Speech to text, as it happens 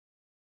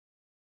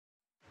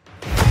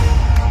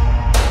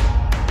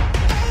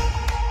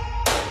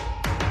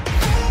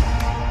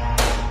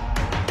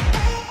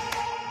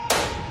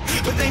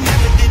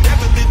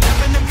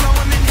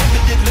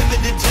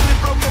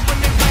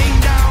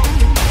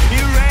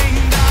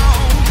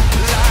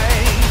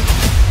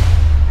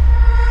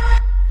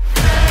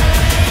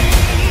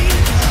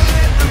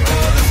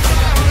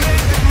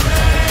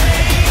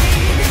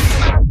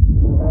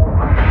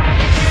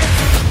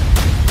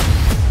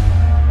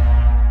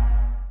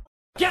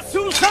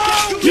Assunção!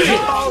 You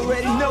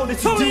already know that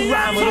you do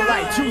rhyme with the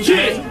right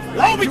Tuesday.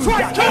 Hold me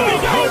twice, I'm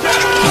a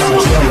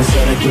drama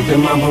setter,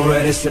 gripping my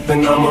Beretta,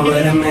 sipping on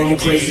Beretta. Man, you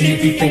crazy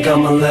if you think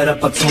I'ma let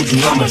up. I told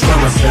you I'm a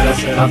drama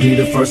setter. I'll be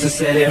the first to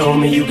say it,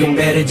 homie. You can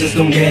bet it, just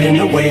don't get in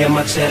the way of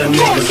my cheddar.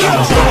 Niggas,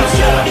 I'm a drama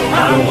setter.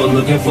 I don't go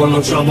looking for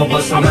no trouble,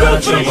 but I'm out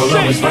of trouble.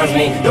 Always finds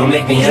me, don't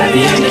make me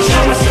happy in the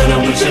drama center.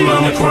 With your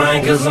mama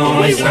crying, cause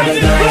only son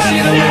is dying. She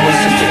don't know it's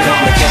just to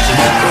come and catch you.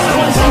 Cause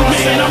I'm a drama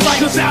setter. I'm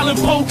like a Allen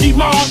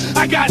Pokemon.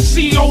 I got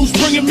COs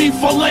bringing me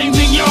filet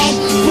mignon.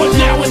 But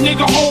now a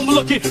nigga home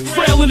looking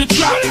frail in the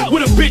drop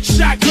with a bitch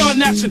shotgun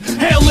that's in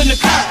hell in the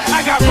cop.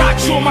 I got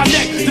rocks on my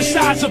neck the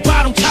size of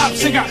bottle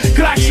tops. And got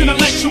Glocks in the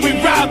lecture, we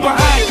ride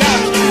behind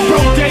guys.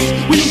 Bro days,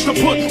 we used to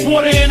put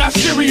water in our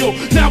cereal.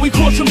 Now we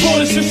crossing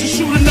borders just to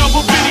shoot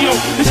another video.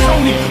 It's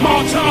Tony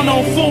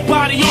Montano, full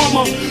body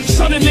armor.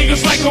 Son of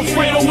niggas like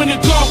Alfredo in the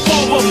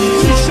Godfather.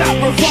 Two-shot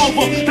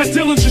revolver, that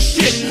Dillinger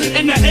shit.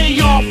 In the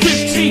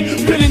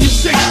AR-15, been in your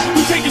six.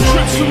 We taking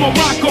trips to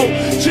Morocco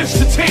just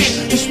to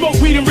tan. To smoke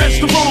weed in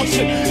restaurants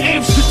in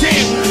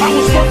Amsterdam. I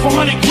was worth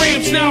 100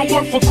 grams, now I'm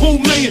worth a cool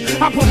million.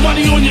 I put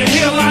money on your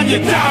hairline,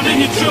 your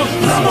diamond, your jug.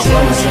 I'm a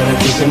drama setter,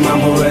 gripping my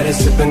Beretta,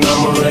 sipping on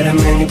Beretta.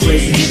 Man, you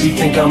crazy if you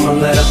think I'ma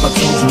let up. I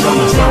told you I'm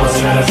a drama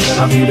setter.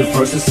 I'll be the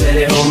first to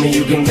say it, homie.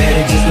 You can bet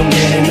it, just don't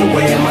get in the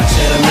way of my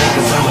cheddar, man.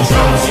 Cause I'm a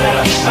drama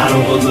setter. I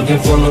don't go looking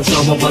for no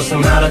trouble, but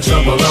I'm out of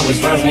trouble. Always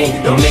finds me,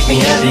 don't make me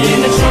happy in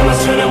the drama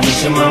center. With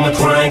your mama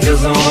crying,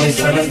 cause the only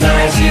son is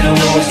dying. She don't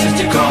know it's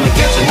just you call me,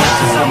 catch a knife,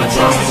 cause I'm a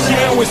drama setter.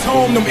 Yeah, it's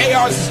home, them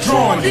ARs is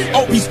drawn.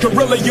 Opie's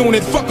guerrilla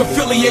unit, fuck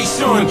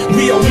affiliation.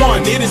 We are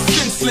one, it is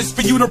senseless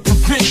for you to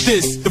prevent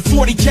this. The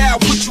 40 cal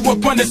put you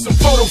up under some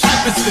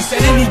photosynthesis.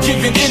 At any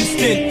given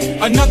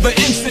instant, another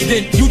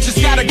incident. You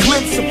just got a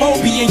glimpse of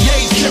Opie and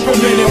Ye's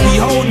temperament. And we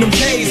holding them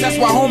K's, that's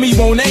why homie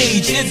won't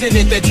age. Isn't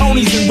it that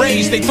Tony's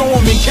enraged, they throw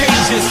him in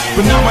cages.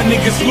 But now my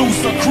niggas loose,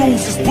 our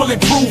cruise is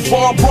bulletproof.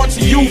 All brought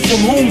to you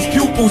from whom's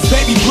pupils.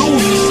 Baby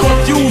blues and short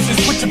fuses.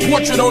 Put your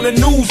portrait on the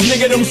news,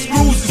 nigga, them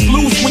screws is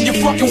loose when you're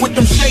fucking with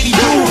them shady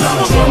dudes. I'm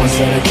a drama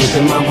setter,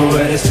 gripping my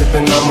Beretta,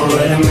 sipping on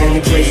Beretta. Man,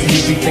 you crazy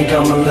if you think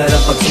I'ma let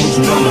up. I told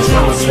you I'm a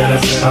drama setter.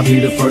 I'll be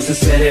the first to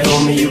say it,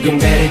 homie. You can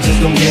bet it,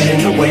 just don't get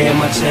in the way of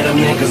my cheddar,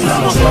 man. Cause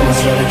I'm a drama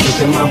setter,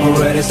 gripping my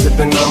Beretta,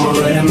 sipping on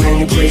Beretta. Man,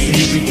 you crazy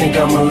if you think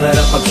I'ma let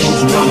up. I told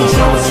you I'm a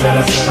drama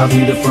setter. I'll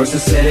be the first to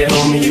say it,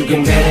 homie. You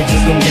can bet it,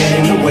 just don't get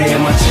in the way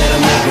of my cheddar,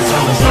 man. Cause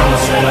I'm a drama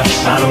setter.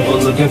 I don't go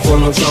looking for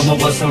no trouble,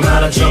 but I'm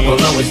out of trouble.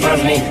 Always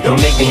finds me, don't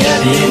make me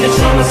happy in the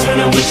drama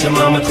center. With your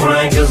mama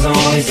crying, cause the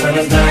only son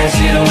is dying.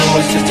 She don't know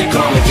it's just you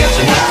call me, catch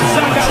a knife, cause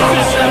I'm a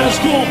drama setter.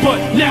 School, but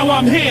now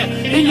I'm here.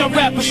 And your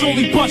rappers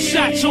only bust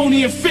shots,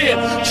 only in fear.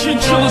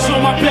 Chinchillas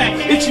on my back,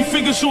 itchy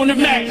fingers on the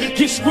Mac.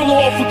 Get Skrilla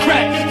off a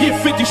crack, get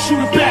 50, shoot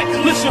it back.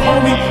 Listen,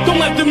 homie, don't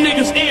let them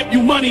niggas amp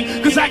you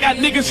money. Cause I got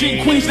niggas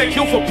in Queens that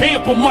kill for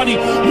pamper money.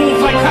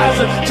 Move like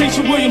Kaiser,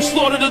 Jason Williams,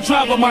 slaughter the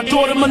driver. My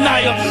daughter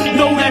Mania,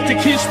 know that the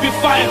kids spit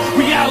fire.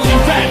 Reality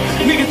back,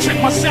 nigga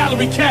check my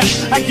salary cap.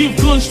 I give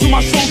guns to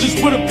my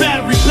soldiers with a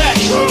battery pack.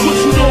 What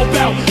you know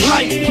about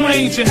light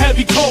planes and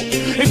heavy coke?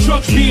 And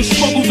drugs being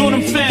smuggled on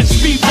them fast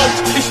speedboats.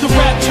 It's the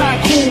rap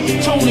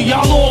tycoon, Tony,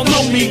 y'all all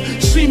know me.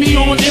 See me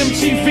on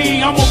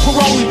MTV, I'm on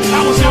parolee.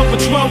 I was out for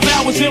 12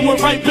 hours and we're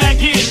right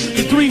back in.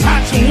 The 3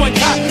 hots and 1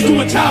 cop,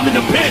 doing time in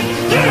the pen.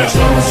 I'm a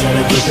drama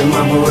setter, gripping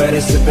my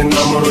Beretta, sipping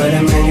on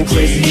Beretta. Man, you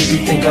crazy if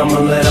you think I'ma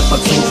let up. I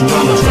told you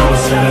I'm a drama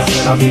setter.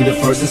 I'll be the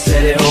first to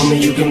say it,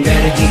 homie. You can bet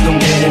it, just don't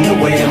get in the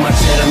way of my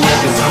cheddar, man.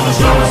 Cause I'm a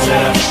drama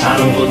setter. I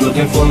don't go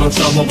looking for no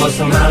trouble, but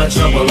I'm out of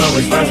trouble.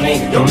 Always finds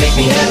me, don't make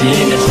me happy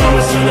in the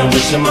drama center.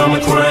 With your mama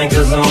crying,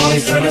 cause the only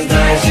son is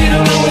dying. She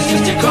don't know it's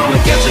just you call me,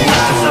 catch a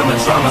knife, cause I'm a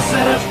drama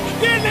setter.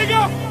 Yeah,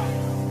 nigga!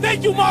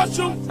 Thank you,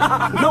 Marshall!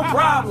 No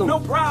problem, no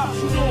problem.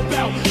 You know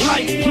about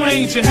light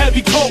planes and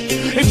heavy coke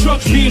and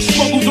drugs being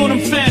smuggled on them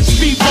fast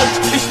speedboats.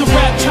 It's the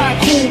rap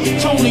tycoon,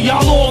 Tony,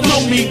 y'all all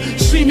know me.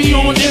 See me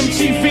on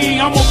MTV,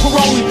 I'm on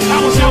parolee. I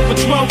was out for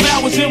 12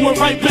 hours and we're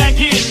right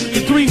back in. The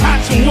 3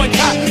 hots and 1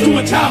 cop,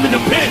 doing time in the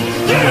pen.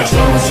 I'm a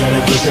drama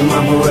setter, gripping my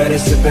Beretta,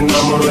 sipping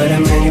on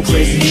Beretta. Man, you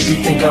crazy if you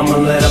think I'ma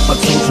let up. I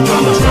told you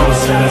I'm a drama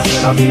setter.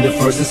 I'll be the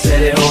first to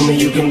say it, homie.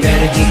 You can bet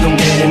it, just don't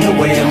get in the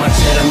way of my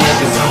cheddar, man.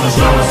 Cause I'm a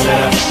drama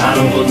setter. I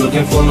don't go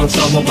looking for no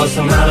trouble, but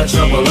I'm out of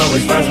trouble.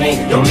 Always finds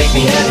me, don't make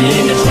me happy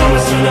in the drama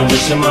center.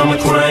 With your mama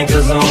crying,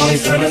 cause the only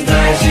son is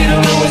dying. She don't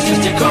know it's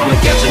just you call me,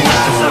 catch a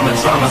knife, cause I'm a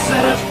drama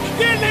setter.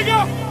 Yeah,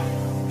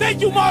 nigga!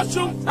 Thank you,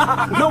 Marshall!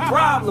 No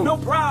problem, no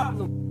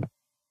problem.